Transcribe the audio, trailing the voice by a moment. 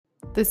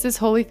This is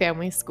Holy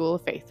Family School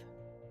of Faith.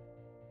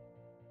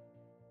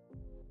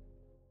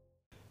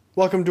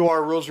 Welcome to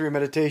our Rosary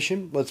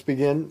Meditation. Let's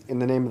begin in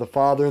the name of the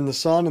Father, and the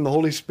Son, and the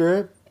Holy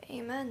Spirit.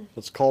 Amen.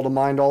 Let's call to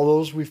mind all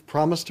those we've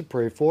promised to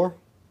pray for.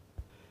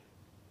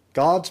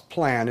 God's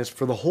plan is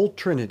for the whole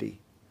Trinity,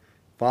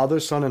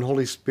 Father, Son, and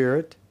Holy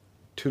Spirit,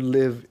 to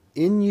live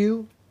in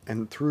you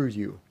and through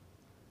you.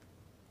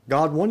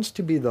 God wants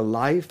to be the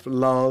life,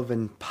 love,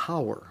 and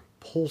power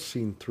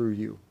pulsing through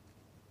you.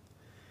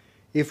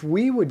 If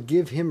we would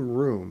give Him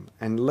room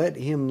and let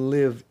Him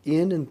live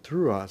in and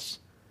through us,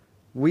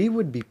 we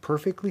would be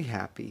perfectly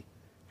happy,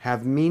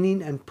 have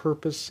meaning and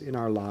purpose in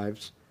our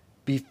lives,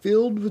 be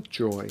filled with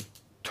joy,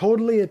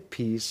 totally at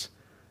peace,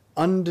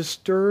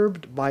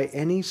 undisturbed by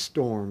any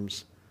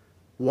storms,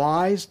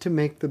 wise to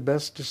make the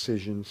best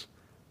decisions,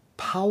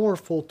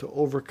 powerful to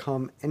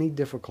overcome any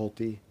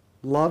difficulty,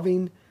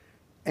 loving,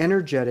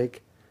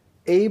 energetic,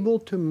 able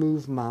to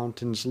move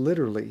mountains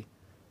literally,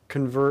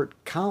 convert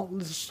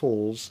countless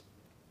souls,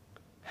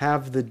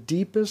 have the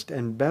deepest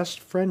and best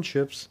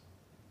friendships,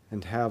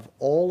 and have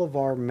all of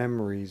our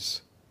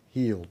memories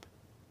healed.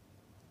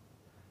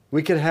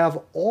 We could have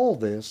all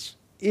this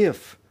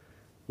if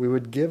we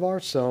would give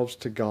ourselves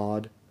to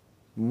God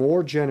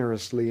more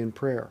generously in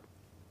prayer.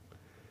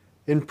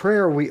 In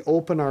prayer, we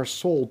open our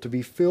soul to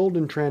be filled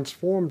and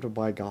transformed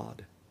by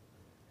God.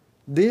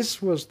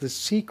 This was the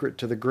secret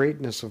to the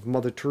greatness of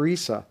Mother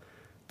Teresa,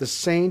 the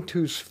saint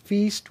whose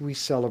feast we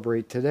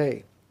celebrate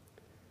today.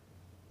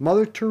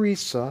 Mother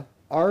Teresa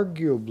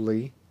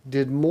arguably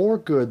did more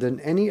good than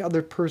any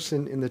other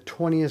person in the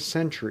 20th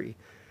century,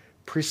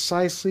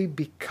 precisely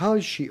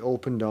because she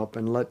opened up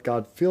and let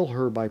God fill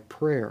her by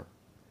prayer.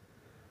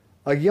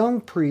 A young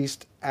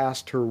priest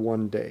asked her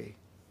one day,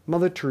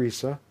 "Mother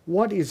Teresa,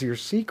 what is your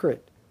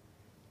secret?"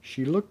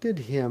 She looked at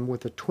him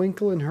with a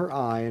twinkle in her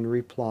eye and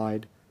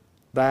replied,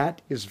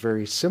 "That is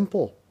very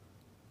simple.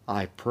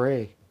 I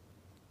pray."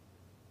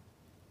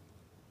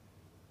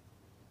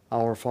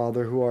 Our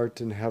Father who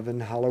art in heaven,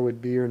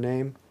 hallowed be your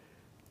name.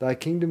 Thy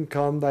kingdom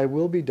come, thy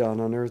will be done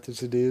on earth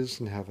as it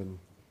is in heaven.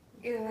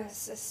 Give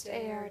us this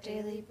day our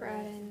daily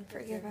bread, and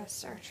forgive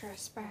us our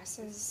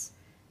trespasses,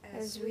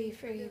 as we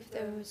forgive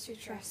those who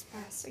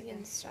trespass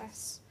against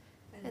us.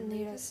 And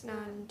lead us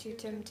not into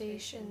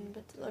temptation,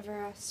 but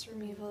deliver us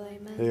from evil.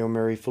 Amen. Hail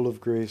Mary, full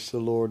of grace, the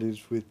Lord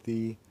is with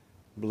thee.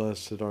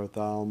 Blessed art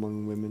thou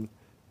among women.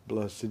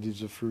 Blessed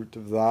is the fruit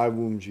of thy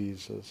womb,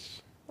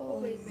 Jesus.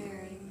 Holy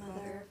Mary,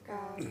 Mother of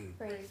God,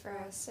 pray for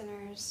us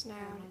sinners, now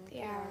and at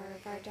the hour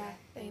of our death.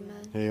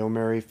 Amen. Hail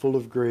Mary, full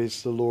of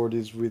grace, the Lord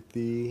is with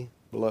thee.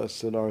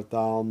 Blessed art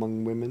thou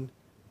among women.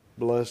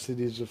 Blessed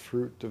is the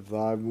fruit of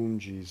thy womb,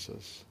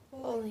 Jesus.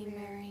 Holy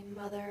Mary,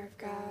 Mother of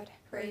God,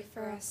 pray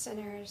for us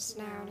sinners,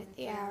 now and at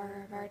the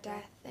hour of our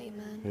death.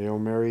 Amen. Hail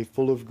Mary,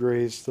 full of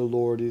grace, the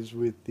Lord is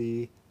with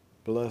thee.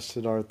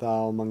 Blessed art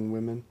thou among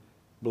women.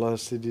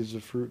 Blessed is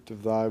the fruit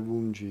of thy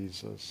womb,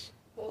 Jesus.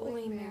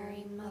 Holy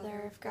Mary,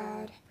 Mother of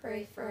God,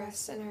 pray for us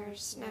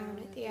sinners, now and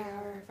at the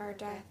hour of our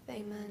death.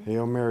 Amen.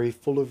 Hail Mary,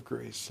 full of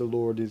grace, the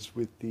Lord is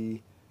with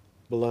thee.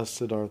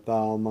 Blessed art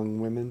thou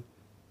among women.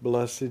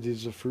 Blessed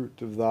is the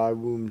fruit of thy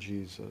womb,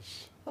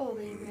 Jesus.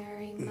 Holy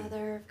Mary,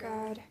 Mother of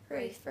God,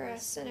 pray for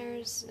us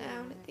sinners,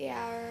 now and at the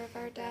hour of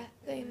our death.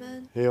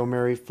 Amen. Hail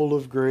Mary, full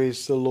of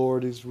grace, the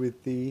Lord is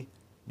with thee.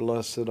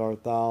 Blessed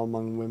art thou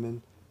among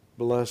women.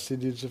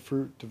 Blessed is the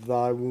fruit of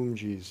thy womb,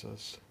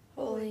 Jesus.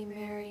 Holy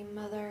Mary,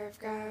 Mother of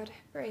God,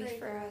 pray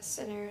for us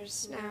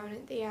sinners, now and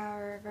at the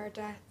hour of our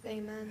death.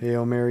 Amen.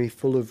 Hail Mary,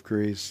 full of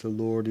grace, the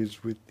Lord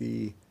is with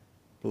thee.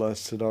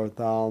 Blessed art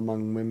thou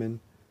among women.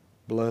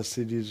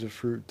 Blessed is the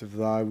fruit of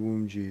thy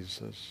womb,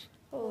 Jesus.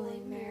 Holy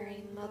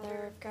Mary,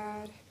 Mother of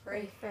God,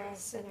 pray for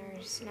us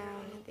sinners,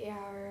 now and at the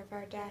hour of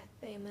our death.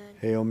 Amen.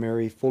 Hail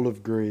Mary, full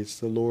of grace,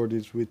 the Lord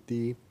is with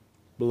thee.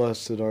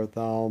 Blessed art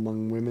thou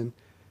among women.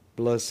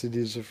 Blessed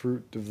is the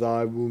fruit of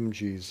thy womb,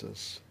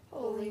 Jesus.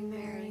 Holy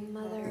Mary,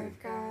 Mother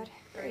of God,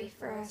 pray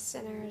for us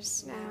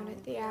sinners, now and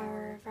at the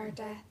hour of our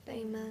death.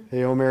 Amen.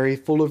 Hail Mary,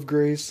 full of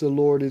grace, the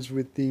Lord is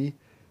with thee.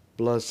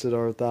 Blessed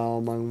art thou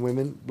among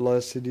women.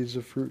 Blessed is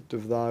the fruit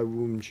of thy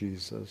womb,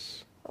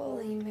 Jesus.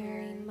 Holy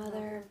Mary,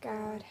 Mother of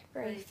God,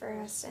 pray for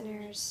us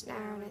sinners,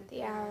 now and at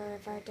the hour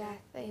of our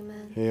death.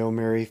 Amen. Hail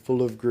Mary,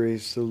 full of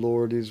grace, the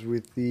Lord is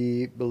with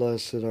thee.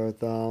 Blessed art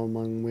thou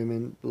among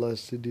women.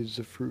 Blessed is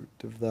the fruit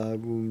of thy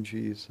womb,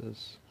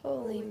 Jesus.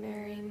 Holy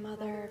Mary,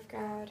 Mother of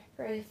God,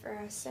 pray for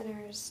us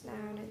sinners,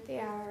 now and at the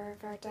hour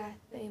of our death.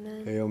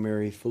 Amen. Hail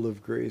Mary, full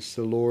of grace,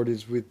 the Lord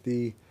is with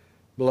thee.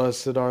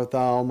 Blessed art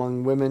thou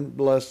among women.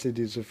 Blessed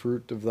is the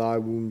fruit of thy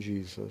womb,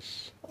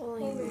 Jesus.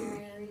 Holy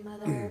Mary,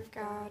 Mother of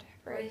God,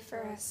 pray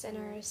for us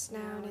sinners,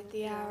 now and at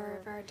the hour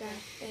of our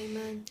death.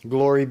 Amen.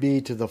 Glory be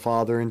to the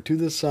Father, and to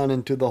the Son,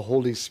 and to the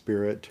Holy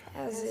Spirit.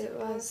 As it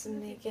was in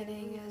the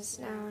beginning, as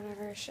now and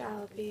ever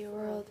shall be,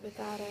 world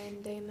without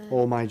end. Amen.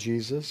 O my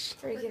Jesus,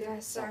 forgive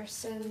us our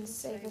sins,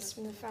 save us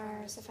from the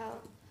fires of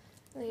hell.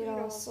 Lead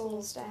all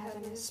souls to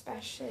heaven,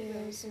 especially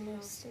those in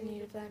most in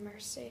need of thy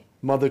mercy.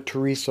 Mother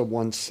Teresa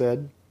once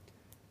said,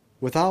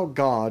 Without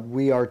God,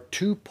 we are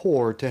too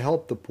poor to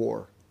help the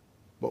poor.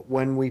 But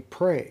when we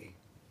pray,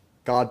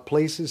 God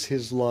places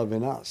His love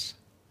in us.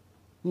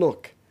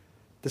 Look,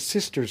 the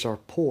sisters are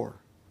poor,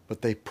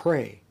 but they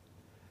pray.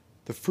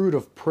 The fruit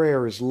of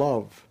prayer is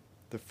love.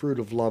 The fruit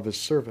of love is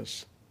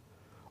service.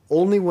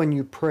 Only when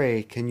you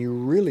pray can you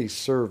really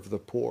serve the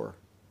poor.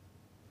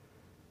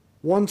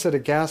 Once at a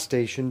gas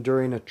station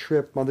during a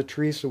trip Mother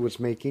Teresa was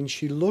making,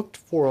 she looked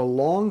for a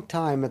long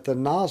time at the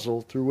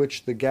nozzle through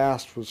which the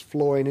gas was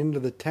flowing into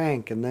the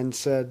tank and then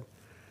said,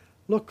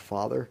 "Look,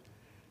 Father,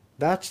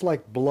 that's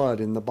like blood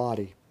in the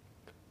body.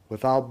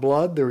 Without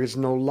blood, there is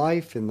no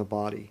life in the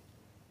body.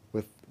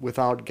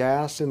 Without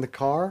gas in the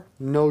car,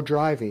 no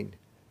driving.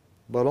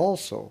 But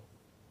also,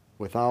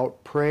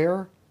 without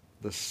prayer,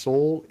 the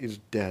soul is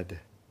dead."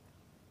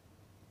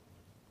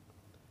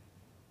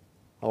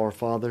 Our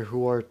Father,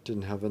 who art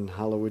in heaven,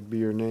 hallowed be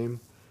your name.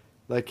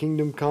 Thy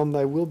kingdom come,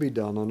 thy will be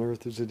done on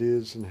earth as it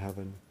is in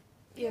heaven.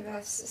 Give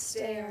us this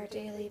day our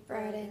daily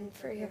bread, and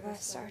forgive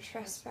us our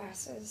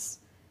trespasses,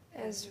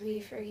 as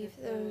we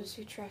forgive those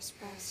who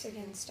trespass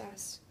against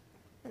us.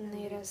 And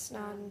lead us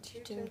not into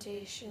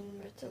temptation,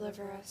 but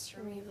deliver us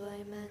from evil.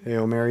 Amen.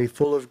 Hail Mary,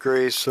 full of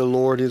grace, the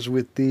Lord is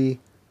with thee.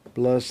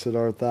 Blessed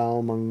art thou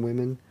among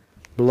women.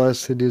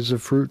 Blessed is the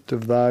fruit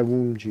of thy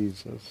womb,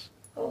 Jesus.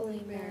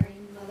 Holy Mary,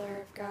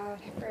 Mother of God,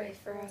 pray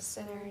for us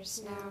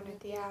sinners, now and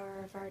at the hour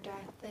of our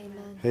death.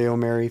 Amen. Hail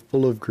Mary,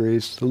 full of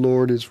grace, the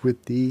Lord is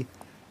with thee.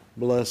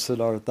 Blessed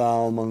art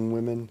thou among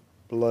women.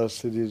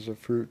 Blessed is the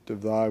fruit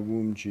of thy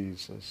womb,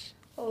 Jesus.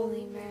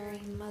 Holy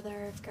Mary,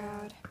 Mother of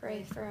God,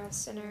 pray for us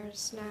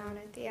sinners, now and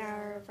at the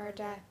hour of our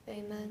death.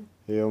 Amen.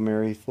 Hail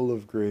Mary, full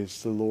of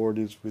grace, the Lord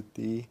is with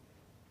thee.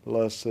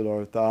 Blessed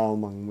art thou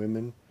among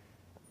women.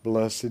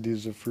 Blessed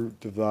is the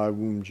fruit of thy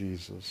womb,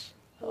 Jesus.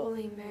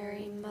 Holy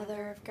Mary,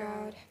 Mother of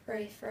God,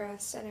 pray for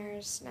us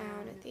sinners,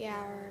 now and at the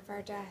hour of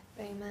our death.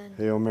 Amen.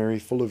 Hail Mary,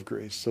 full of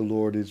grace, the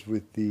Lord is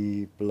with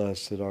thee.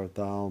 Blessed art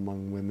thou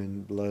among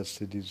women.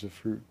 Blessed is the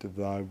fruit of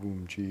thy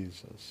womb,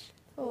 Jesus.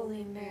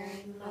 Holy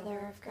Mary,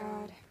 Mother of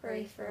God,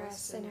 pray for us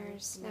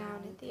sinners, now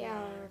and at the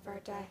hour of our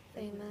death.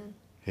 Amen.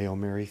 Hail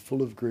Mary,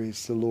 full of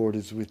grace, the Lord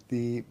is with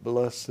thee.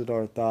 Blessed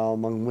art thou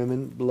among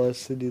women.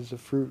 Blessed is the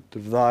fruit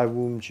of thy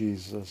womb,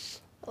 Jesus.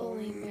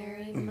 Holy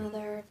Mary,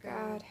 Mother of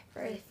God,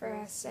 pray for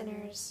us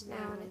sinners,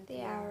 now and at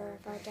the hour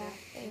of our death.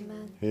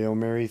 Amen. Hail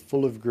Mary,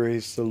 full of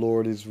grace, the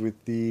Lord is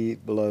with thee.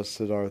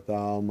 Blessed art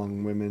thou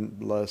among women.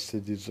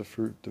 Blessed is the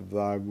fruit of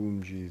thy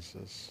womb,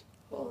 Jesus.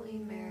 Holy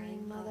Mary,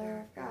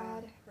 Mother of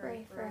God,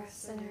 pray for us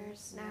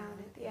sinners, now and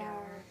at the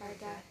hour of our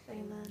death.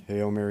 Amen.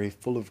 Hail Mary,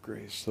 full of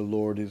grace, the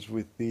Lord is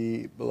with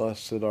thee.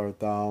 Blessed art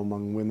thou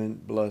among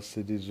women.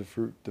 Blessed is the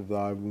fruit of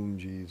thy womb,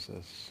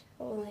 Jesus.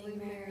 Holy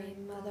Mary,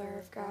 Mother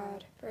of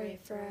God, pray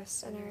for us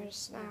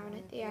sinners, now and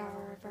at the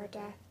hour of our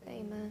death.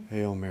 Amen.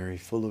 Hail Mary,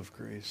 full of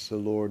grace, the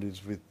Lord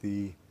is with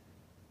thee.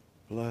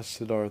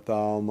 Blessed art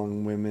thou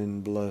among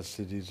women.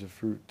 Blessed is the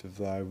fruit of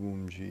thy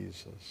womb,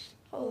 Jesus.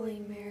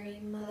 Holy Mary,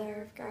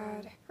 Mother of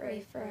God,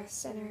 pray for us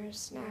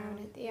sinners, now and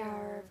at the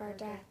hour of our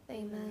death.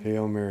 Amen.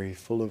 Hail Mary,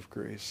 full of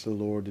grace, the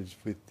Lord is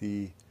with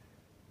thee.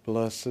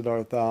 Blessed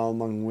art thou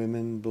among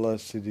women.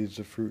 Blessed is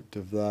the fruit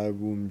of thy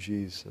womb,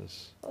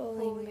 Jesus.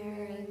 Holy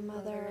Mary,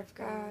 Mother of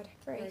God,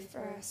 pray for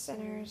us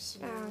sinners,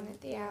 now and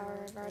at the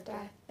hour of our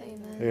death.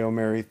 Amen. Hail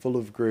Mary, full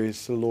of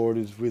grace, the Lord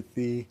is with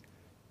thee.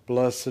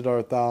 Blessed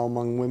art thou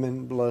among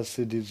women.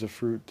 Blessed is the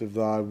fruit of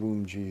thy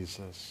womb,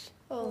 Jesus.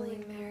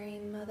 Holy Mary,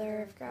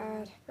 Mother of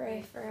God,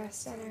 pray for us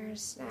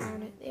sinners, now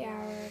and at the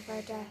hour of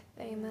our death.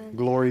 Amen.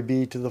 Glory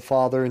be to the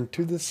Father, and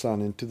to the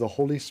Son, and to the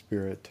Holy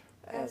Spirit.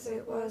 As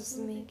it was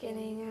in the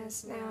beginning,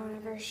 as now and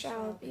ever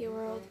shall be,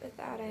 world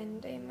without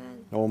end.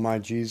 Amen. O my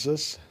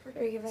Jesus,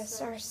 Forgive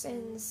us our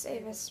sins,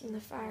 save us from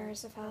the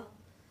fires of hell.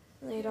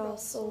 Lead all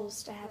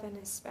souls to heaven,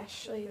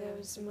 especially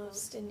those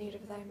most in need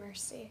of thy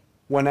mercy.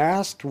 when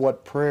asked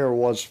what prayer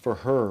was for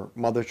her,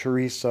 Mother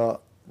Teresa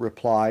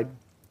replied,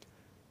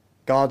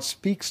 "God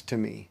speaks to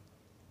me,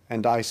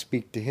 and I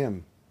speak to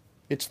him.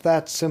 It's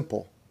that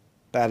simple.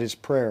 That is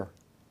prayer.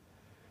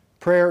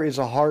 Prayer is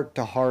a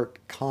heart-to-heart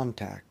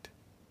contact.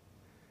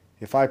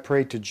 If I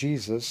pray to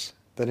Jesus,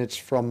 then it's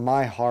from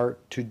my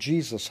heart to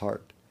Jesus'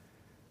 heart.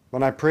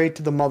 When I pray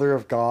to the Mother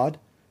of God,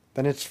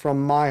 then it's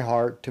from my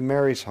heart to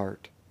Mary's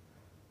heart.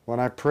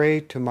 When I pray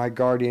to my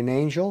guardian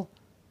angel,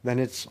 then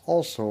it's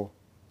also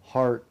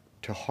heart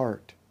to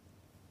heart."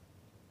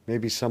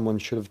 Maybe someone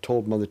should have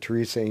told Mother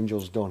Teresa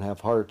angels don't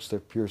have hearts, they're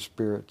pure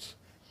spirits.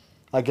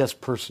 I guess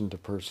person to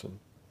person.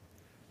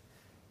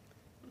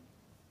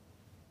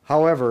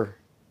 However,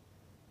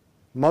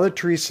 Mother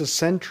Teresa's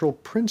central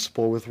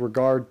principle with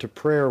regard to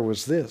prayer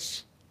was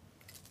this: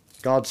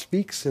 God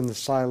speaks in the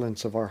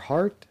silence of our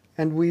heart,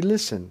 and we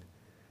listen.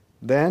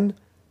 Then,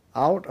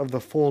 out of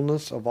the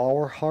fullness of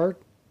our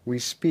heart, we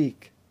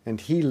speak, and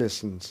He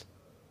listens.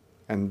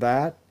 And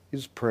that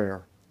is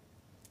prayer.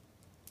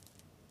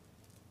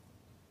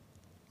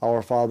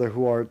 Our Father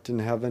who art in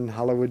heaven,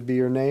 hallowed be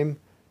your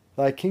name.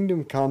 Thy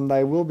kingdom come,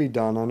 thy will be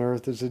done on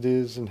earth as it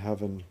is in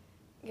heaven.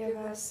 Give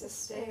us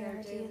this day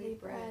our daily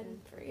bread, and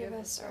forgive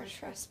us our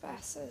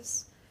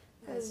trespasses,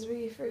 as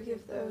we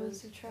forgive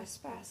those who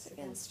trespass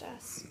against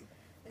us.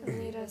 And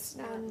lead us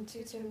not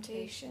into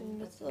temptation,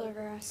 but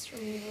deliver us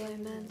from evil.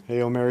 Amen.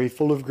 Hail Mary,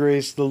 full of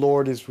grace, the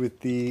Lord is with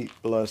thee.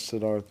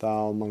 Blessed art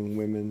thou among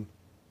women.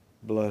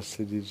 Blessed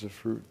is the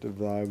fruit of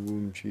thy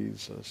womb,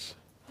 Jesus.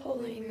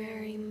 Holy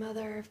Mary,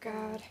 Mother of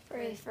God,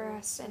 pray for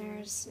us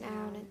sinners,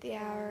 now and at the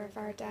hour of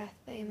our death.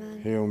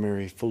 Amen. Hail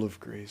Mary, full of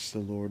grace, the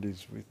Lord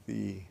is with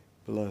thee.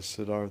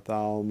 Blessed art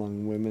thou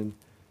among women.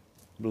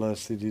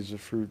 Blessed is the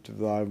fruit of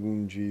thy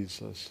womb,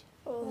 Jesus.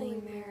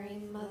 Holy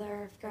Mary,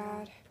 Mother of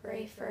God,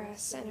 pray for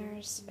us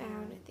sinners, now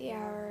and at the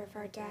hour of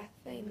our death.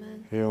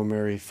 Amen. Hail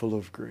Mary, full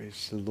of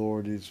grace, the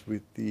Lord is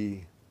with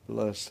thee.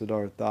 Blessed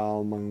art thou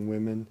among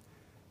women.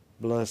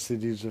 Blessed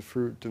is the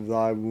fruit of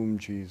thy womb,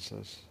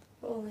 Jesus.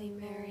 Holy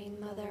Mary,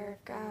 Mother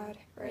of God,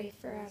 pray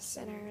for us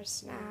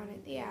sinners, now and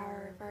at the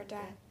hour of our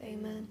death.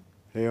 Amen.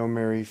 Hail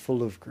Mary,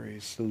 full of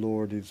grace, the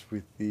Lord is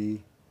with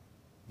thee.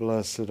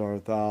 Blessed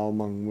art thou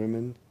among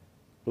women.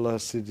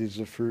 Blessed is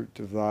the fruit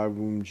of thy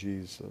womb,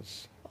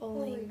 Jesus.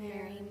 Holy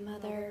Mary,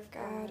 Mother of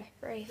God,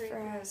 pray for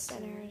us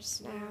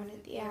sinners, now and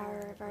at the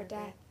hour of our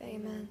death.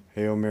 Amen.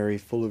 Hail Mary,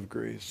 full of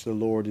grace, the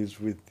Lord is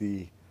with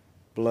thee.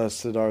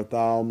 Blessed art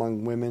thou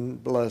among women.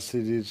 Blessed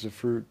is the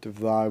fruit of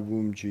thy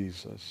womb,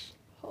 Jesus.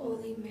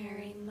 Holy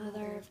Mary,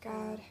 Mother of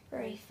God,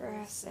 pray for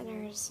us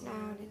sinners,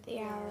 now and at the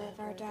hour of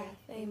our death.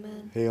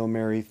 Amen. Hail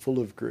Mary, full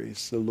of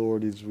grace, the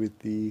Lord is with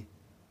thee.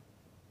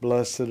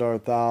 Blessed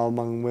art thou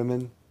among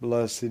women.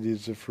 Blessed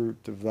is the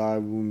fruit of thy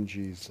womb,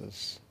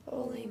 Jesus.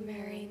 Holy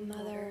Mary,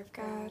 Mother of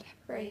God,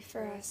 pray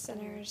for us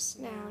sinners,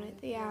 now and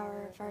at the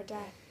hour of our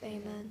death.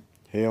 Amen.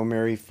 Hail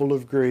Mary, full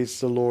of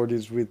grace, the Lord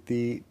is with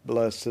thee.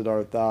 Blessed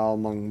art thou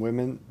among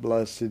women.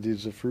 Blessed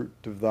is the fruit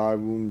of thy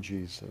womb,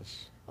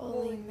 Jesus.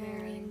 Holy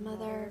Mary,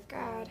 Mother of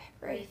God,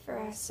 pray for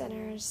us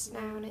sinners,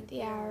 now and at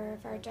the hour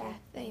of our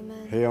death.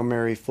 Amen. Hail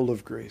Mary, full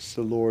of grace,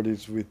 the Lord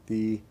is with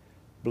thee.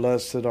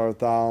 Blessed art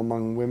thou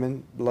among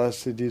women.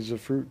 Blessed is the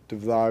fruit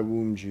of thy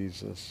womb,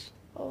 Jesus.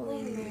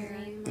 Holy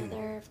Mary,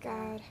 Mother of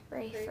God,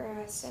 pray for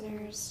us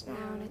sinners,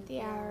 now and at the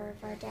hour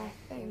of our death.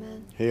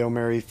 Amen. Hail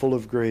Mary, full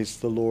of grace,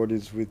 the Lord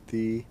is with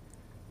thee.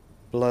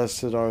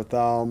 Blessed art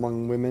thou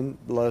among women.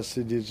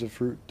 Blessed is the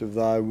fruit of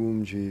thy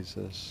womb,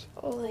 Jesus.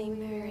 Holy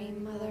Mary,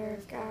 Mother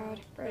of God,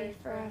 pray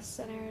for us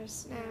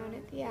sinners, now and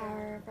at the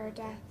hour of our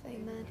death.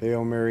 Amen.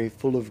 Hail Mary,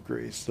 full of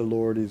grace, the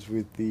Lord is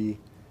with thee.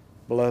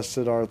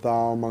 Blessed art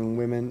thou among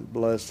women.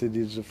 Blessed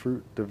is the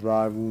fruit of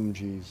thy womb,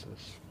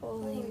 Jesus.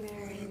 Holy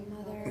Mary,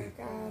 Mother of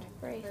God,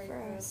 pray for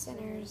us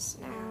sinners,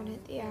 now and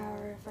at the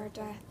hour of our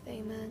death.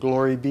 Amen.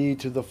 Glory be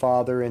to the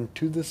Father, and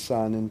to the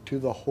Son, and to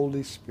the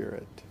Holy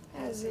Spirit.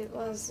 As it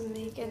was in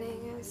the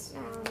beginning, as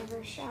now and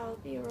ever shall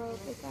be, world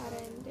without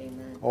end.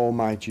 Amen. O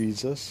my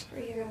Jesus,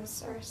 Forgive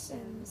us our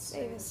sins,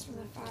 save us from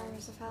the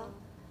fires of hell.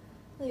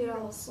 Lead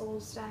all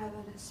souls to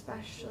heaven,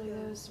 especially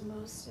those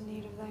most in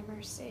need of thy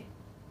mercy.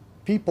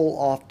 people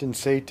often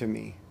say to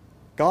me,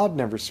 God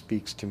never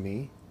speaks to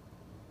me.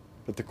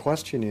 But the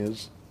question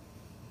is,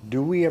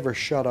 do we ever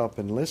shut up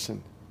and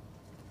listen?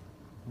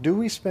 Do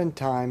we spend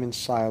time in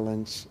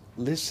silence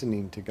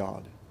listening to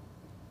God?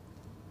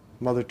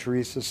 Mother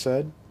Teresa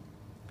said,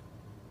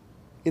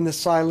 in the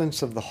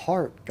silence of the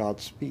heart, God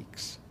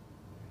speaks.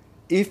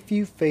 If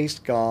you face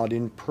God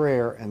in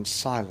prayer and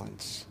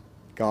silence,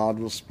 God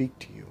will speak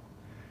to you.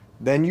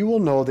 Then you will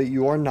know that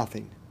you are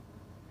nothing.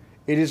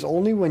 It is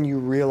only when you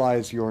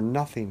realize your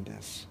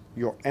nothingness,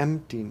 your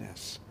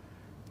emptiness,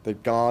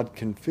 that God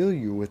can fill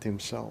you with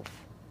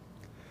himself.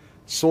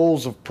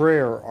 Souls of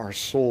prayer are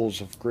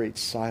souls of great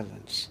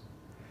silence.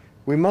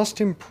 We must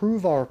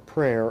improve our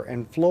prayer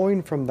and,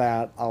 flowing from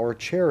that, our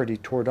charity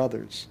toward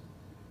others.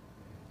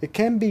 It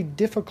can be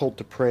difficult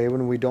to pray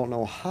when we don't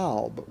know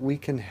how, but we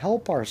can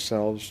help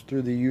ourselves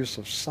through the use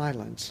of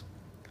silence.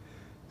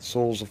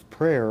 Souls of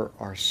prayer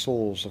are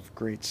souls of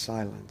great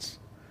silence.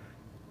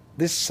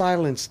 This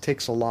silence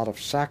takes a lot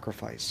of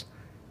sacrifice,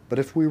 but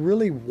if we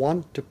really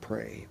want to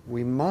pray,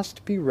 we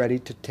must be ready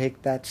to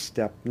take that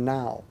step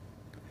now.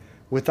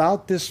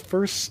 Without this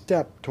first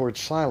step towards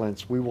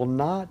silence, we will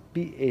not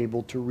be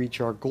able to reach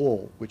our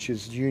goal, which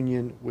is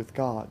union with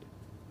God.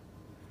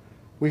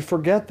 We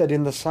forget that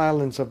in the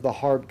silence of the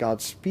heart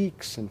God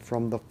speaks, and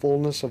from the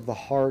fullness of the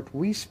heart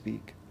we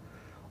speak.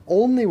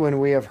 Only when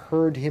we have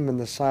heard him in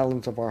the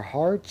silence of our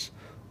hearts,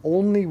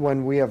 only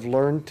when we have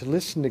learned to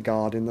listen to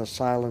God in the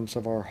silence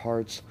of our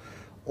hearts,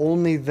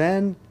 only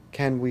then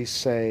can we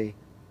say,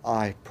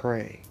 I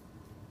pray.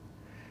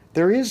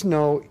 There is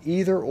no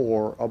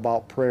either-or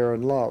about prayer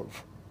and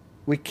love.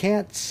 We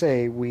can't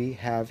say we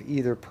have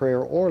either prayer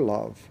or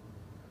love.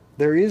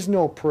 There is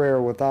no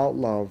prayer without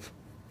love,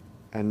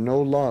 and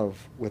no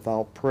love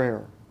without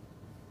prayer.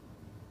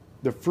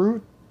 The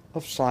fruit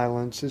of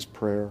silence is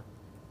prayer.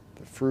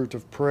 The fruit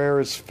of prayer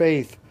is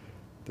faith.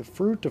 The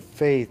fruit of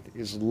faith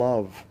is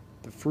love.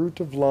 The fruit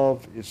of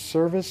love is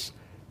service,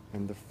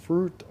 and the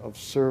fruit of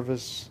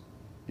service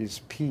is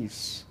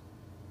peace.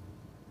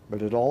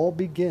 But it all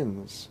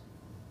begins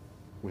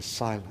with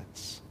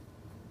silence.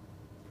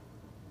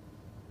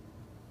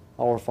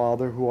 Our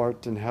Father, who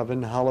art in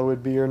heaven,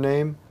 hallowed be your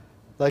name.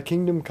 Thy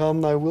kingdom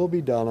come, thy will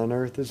be done on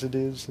earth as it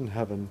is in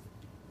heaven.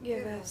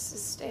 Give us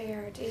this day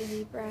our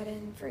daily bread,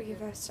 and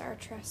forgive us our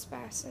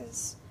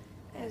trespasses,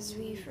 as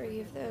we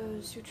forgive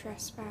those who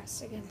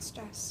trespass against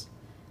us.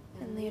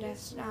 And lead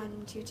us not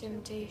into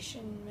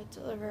temptation, but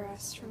deliver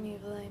us from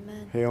evil.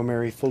 Amen. Hail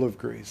Mary, full of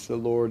grace, the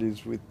Lord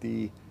is with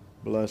thee.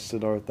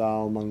 Blessed art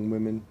thou among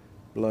women.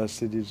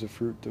 Blessed is the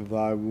fruit of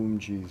thy womb,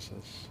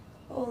 Jesus.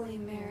 Holy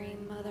Mary,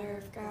 Mother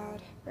of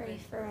God, pray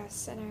for us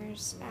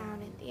sinners, now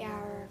and at the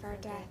hour of our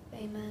death.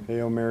 Amen.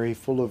 Hail Mary,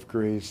 full of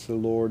grace, the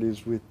Lord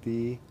is with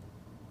thee.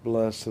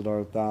 Blessed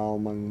art thou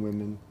among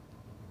women.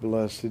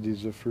 Blessed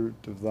is the fruit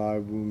of thy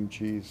womb,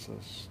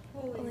 Jesus.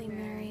 Holy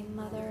Mary,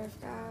 Mother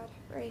of God,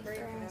 pray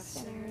for us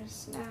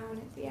sinners, now and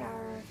at the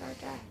hour of our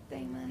death.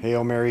 Amen.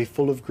 Hail Mary,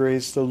 full of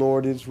grace, the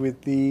Lord is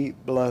with thee.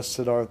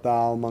 Blessed art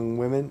thou among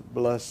women.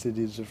 Blessed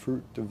is the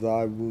fruit of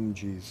thy womb,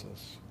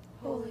 Jesus.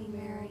 Holy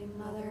Mary,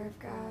 Mother of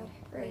God,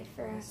 pray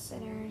for us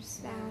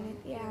sinners, now and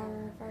at the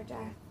hour of our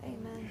death.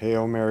 Amen.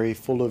 Hail Mary,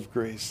 full of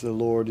grace, the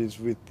Lord is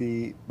with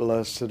thee.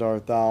 Blessed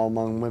art thou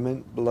among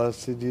women.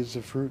 Blessed is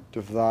the fruit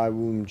of thy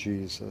womb,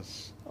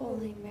 Jesus.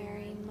 Holy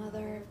Mary,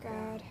 Mother of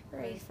God,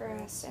 pray for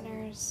us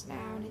sinners,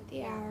 now and at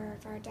the hour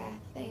of our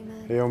death.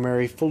 Amen. Hail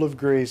Mary, full of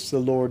grace, the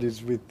Lord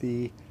is with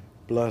thee.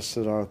 Blessed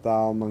art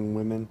thou among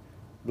women.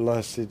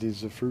 Blessed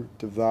is the fruit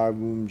of thy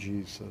womb,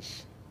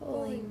 Jesus.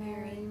 Holy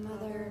Mary,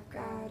 Mother of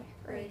God,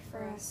 pray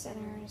for us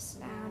sinners,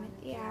 now and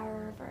at the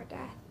hour of our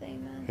death.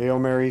 Amen. Hail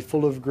Mary,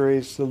 full of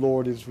grace, the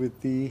Lord is with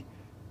thee.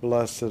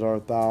 Blessed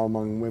art thou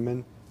among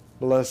women.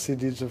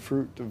 Blessed is the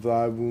fruit of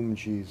thy womb,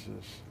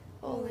 Jesus.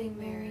 Holy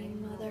Mary,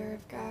 Mother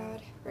of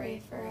God,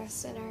 pray for us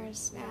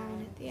sinners, now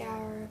and at the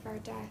hour of our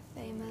death.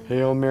 Amen.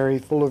 Hail Mary,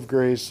 full of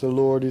grace, the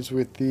Lord is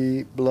with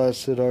thee.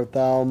 Blessed art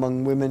thou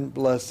among women.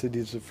 Blessed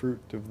is the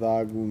fruit of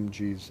thy womb,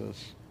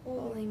 Jesus.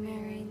 Holy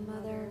Mary,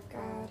 Mother of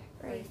God,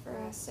 pray for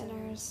us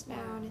sinners,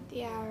 now and at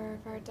the hour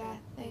of our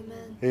death.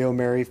 Amen. Hail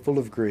Mary, full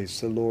of grace,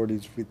 the Lord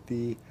is with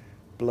thee.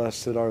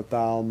 Blessed art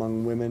thou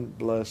among women.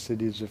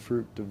 Blessed is the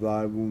fruit of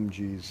thy womb,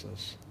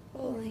 Jesus.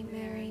 Holy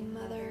Mary,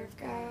 Mother of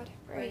God,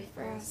 pray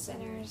for us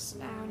sinners,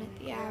 now and at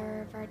the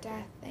hour of our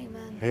death.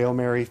 Amen. Hail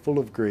Mary, full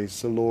of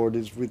grace, the Lord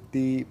is with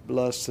thee.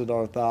 Blessed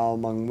art thou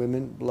among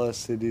women.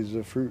 Blessed is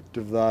the fruit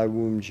of thy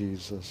womb,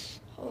 Jesus.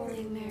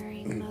 Holy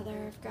Mary,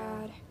 Mother of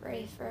God,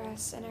 pray for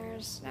us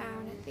sinners, now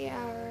and at the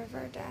hour of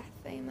our death.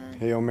 Amen.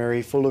 Hail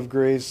Mary, full of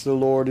grace, the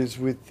Lord is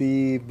with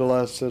thee.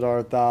 Blessed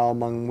art thou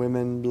among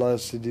women.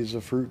 Blessed is the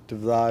fruit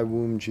of thy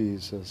womb,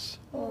 Jesus.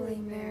 Holy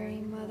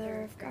Mary,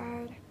 Mother of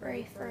God,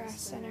 pray for us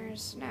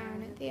sinners, now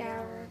and at the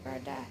hour of our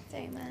death.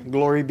 Amen.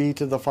 Glory be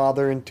to the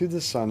Father, and to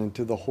the Son, and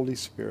to the Holy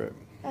Spirit.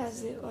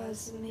 As it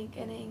was in the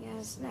beginning,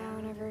 as now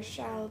and ever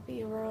shall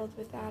be, world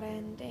without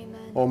end.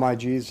 Amen. O my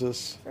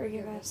Jesus,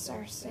 Forgive us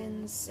our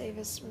sins, save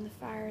us from the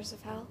fires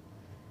of hell.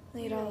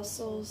 Lead all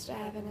souls to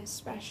heaven,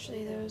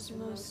 especially those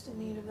most in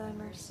need of thy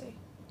mercy.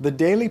 the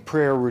daily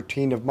prayer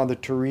routine of Mother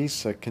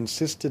Teresa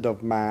consisted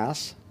of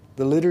Mass,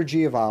 the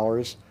Liturgy of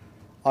Hours,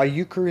 a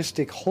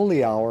Eucharistic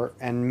Holy Hour,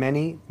 and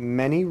many,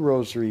 many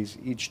rosaries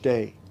each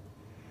day.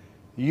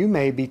 You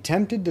may be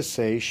tempted to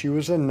say she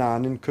was a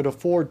nun and could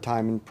afford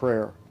time in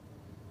prayer,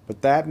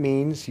 but that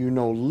means you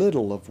know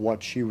little of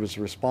what she was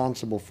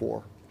responsible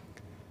for.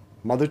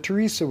 Mother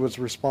Teresa was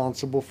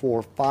responsible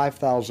for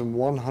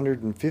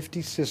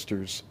 5,150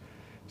 sisters,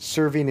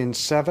 serving in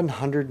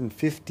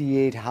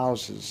 758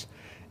 houses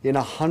in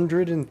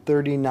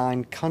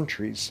 139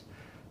 countries,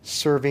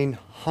 serving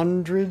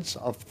hundreds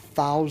of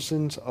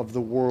thousands of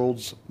the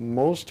world's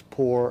most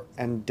poor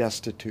and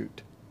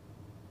destitute.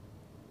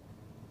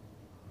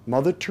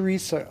 Mother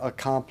Teresa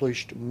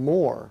accomplished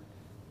more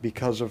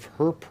because of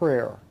her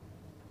prayer,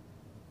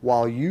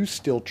 while you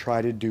still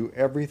try to do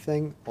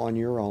everything on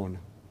your own.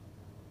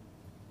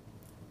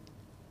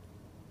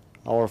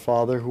 Our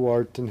Father, who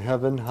art in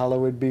heaven,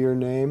 hallowed be your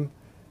name.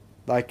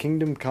 Thy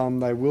kingdom come,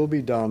 thy will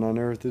be done on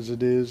earth as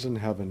it is in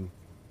heaven.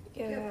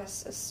 Give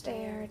us this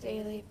day our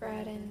daily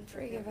bread, and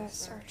forgive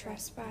us our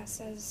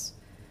trespasses,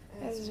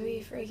 as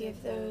we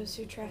forgive those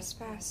who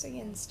trespass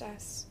against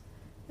us.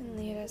 And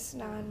lead us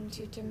not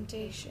into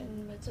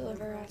temptation, but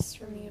deliver us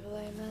from evil.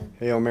 Amen.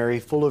 Hail Mary,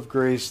 full of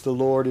grace, the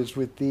Lord is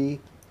with thee.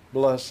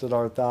 Blessed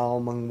art thou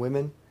among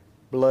women.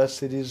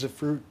 Blessed is the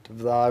fruit of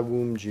thy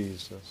womb,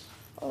 Jesus.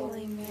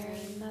 Holy Mary,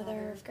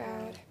 Mother of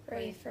God,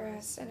 pray for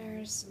us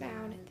sinners,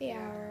 now and at the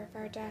hour of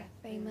our death.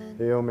 Amen.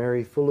 Hail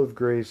Mary, full of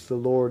grace, the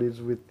Lord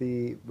is with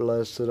thee.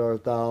 Blessed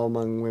art thou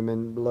among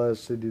women.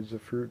 Blessed is the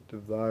fruit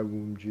of thy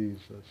womb,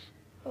 Jesus.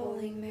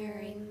 Holy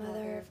Mary,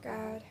 Mother of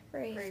God,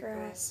 pray for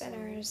us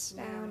sinners,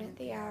 now and at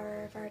the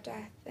hour of our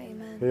death.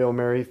 Amen. Hail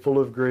Mary, full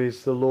of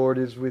grace, the Lord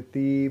is with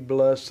thee.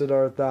 Blessed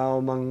art thou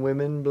among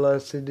women.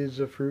 Blessed is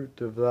the fruit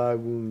of thy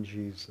womb,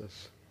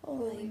 Jesus.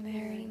 Holy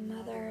Mary,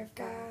 Mother of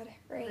God,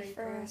 pray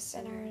for us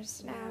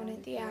sinners, now and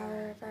at the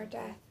hour of our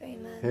death.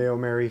 Amen. Hail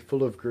Mary,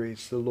 full of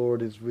grace, the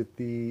Lord is with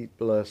thee.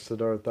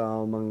 Blessed art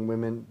thou among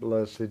women.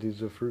 Blessed is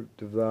the fruit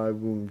of thy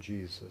womb,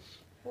 Jesus.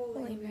 Holy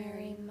Holy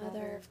Mary,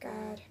 Mother of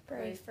God,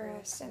 pray for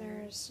us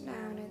sinners,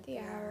 now and at the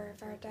hour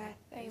of our death.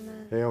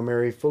 Amen. Hail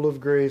Mary, full of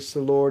grace,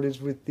 the Lord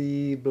is with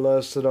thee.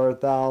 Blessed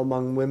art thou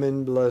among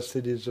women,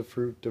 blessed is the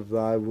fruit of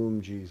thy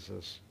womb,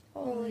 Jesus.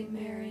 Holy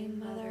Mary,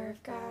 Mother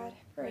of God,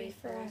 pray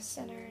for us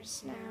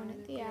sinners, now and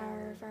at the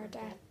hour of our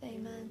death.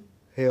 Amen.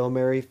 Hail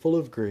Mary, full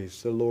of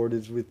grace, the Lord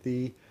is with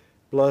thee.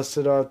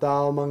 Blessed art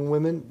thou among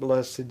women,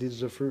 blessed is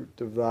the fruit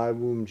of thy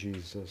womb,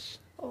 Jesus.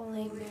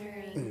 Holy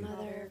Mary,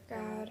 Mother of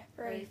God,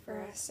 pray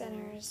for us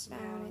sinners,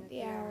 now and at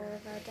the hour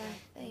of our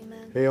death.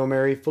 Amen. Hail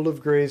Mary, full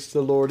of grace,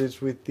 the Lord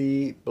is with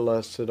thee.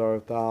 Blessed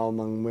art thou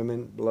among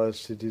women,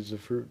 blessed is the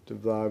fruit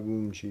of thy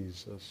womb,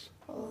 Jesus.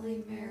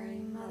 Holy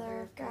Mary,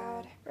 Mother of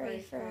God, pray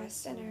for us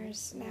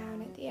sinners, now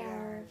and at the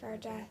hour of our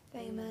death.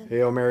 Amen.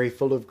 Hail Mary,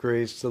 full of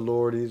grace, the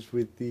Lord is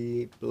with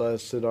thee.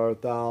 Blessed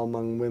art thou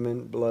among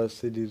women,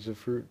 blessed is the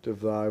fruit of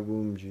thy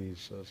womb,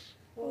 Jesus.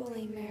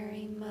 Holy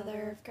Mary,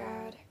 Mother of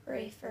God,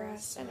 pray for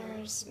us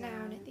sinners,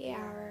 now and at the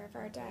hour of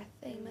our death.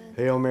 Amen.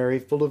 Hail Mary,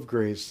 full of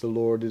grace, the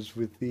Lord is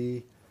with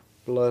thee.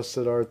 Blessed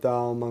art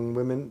thou among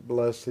women,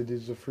 blessed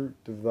is the fruit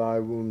of thy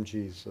womb,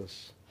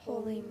 Jesus.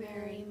 Holy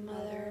Mary,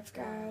 Mother of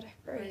God,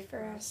 pray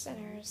for us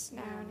sinners,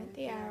 now and at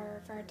the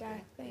hour of our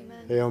death.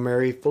 Amen. Hail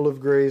Mary, full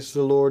of grace,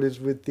 the Lord is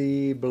with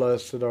thee.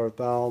 Blessed art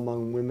thou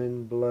among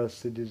women,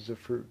 blessed is the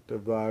fruit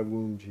of thy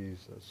womb,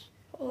 Jesus.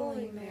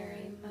 Holy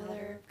Mary,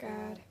 Mother of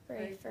God,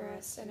 pray for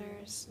us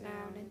sinners, now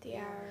and at the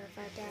hour of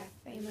our death.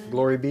 Amen.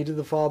 Glory be to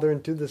the Father,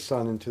 and to the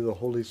Son, and to the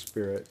Holy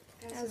Spirit.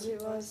 As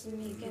it was in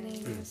the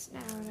beginning, is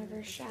now, and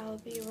ever shall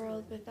be,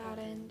 world without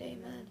end.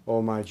 Amen. O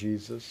my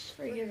Jesus,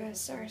 Forgive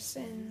us our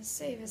sins,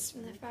 save us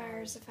from the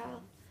fires of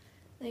hell.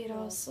 Lead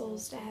all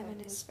souls to heaven,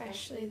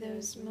 especially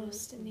those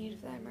most in need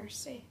of thy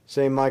mercy.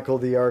 Saint Michael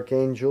the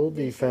Archangel,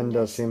 defend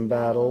us in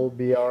battle,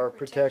 be our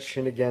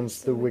protection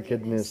against the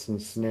wickedness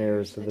and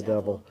snares of the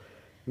devil.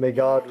 May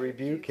God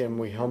rebuke him,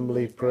 we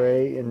humbly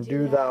pray, and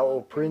do thou,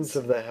 O Prince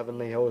of the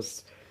heavenly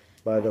hosts,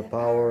 by the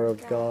power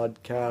of God,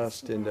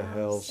 cast into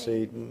hell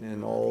Satan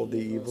and all the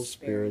evil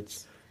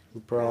spirits who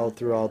prowl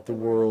throughout the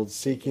world,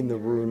 seeking the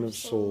ruin of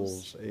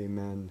souls.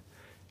 Amen.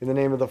 In the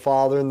name of the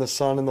Father, and the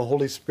Son, and the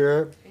Holy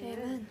Spirit.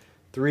 Amen.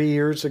 3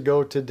 years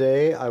ago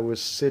today, I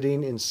was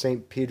sitting in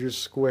St. Peter's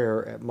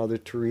Square at Mother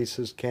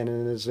Teresa's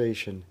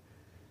canonization.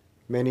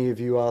 Many of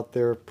you out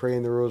there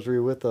praying the rosary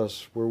with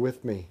us were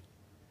with me.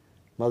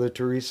 Mother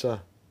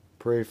Teresa,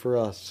 pray for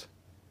us.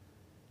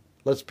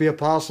 Let's be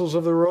apostles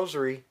of the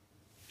rosary.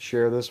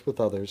 Share this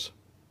with others.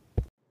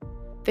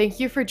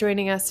 Thank you for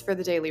joining us for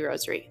the Daily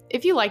Rosary.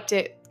 If you liked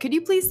it, could you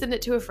please send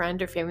it to a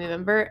friend or family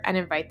member and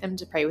invite them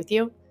to pray with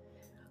you?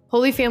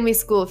 Holy Family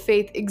School of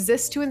Faith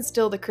exists to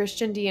instill the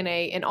Christian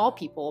DNA in all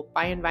people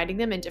by inviting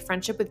them into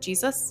friendship with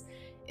Jesus,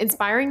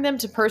 inspiring them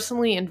to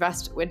personally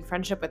invest in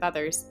friendship with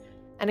others,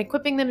 and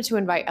equipping them to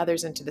invite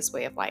others into this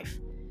way of life.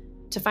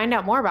 To find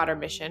out more about our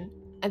mission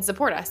and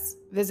support us,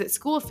 visit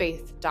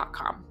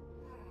schooloffaith.com.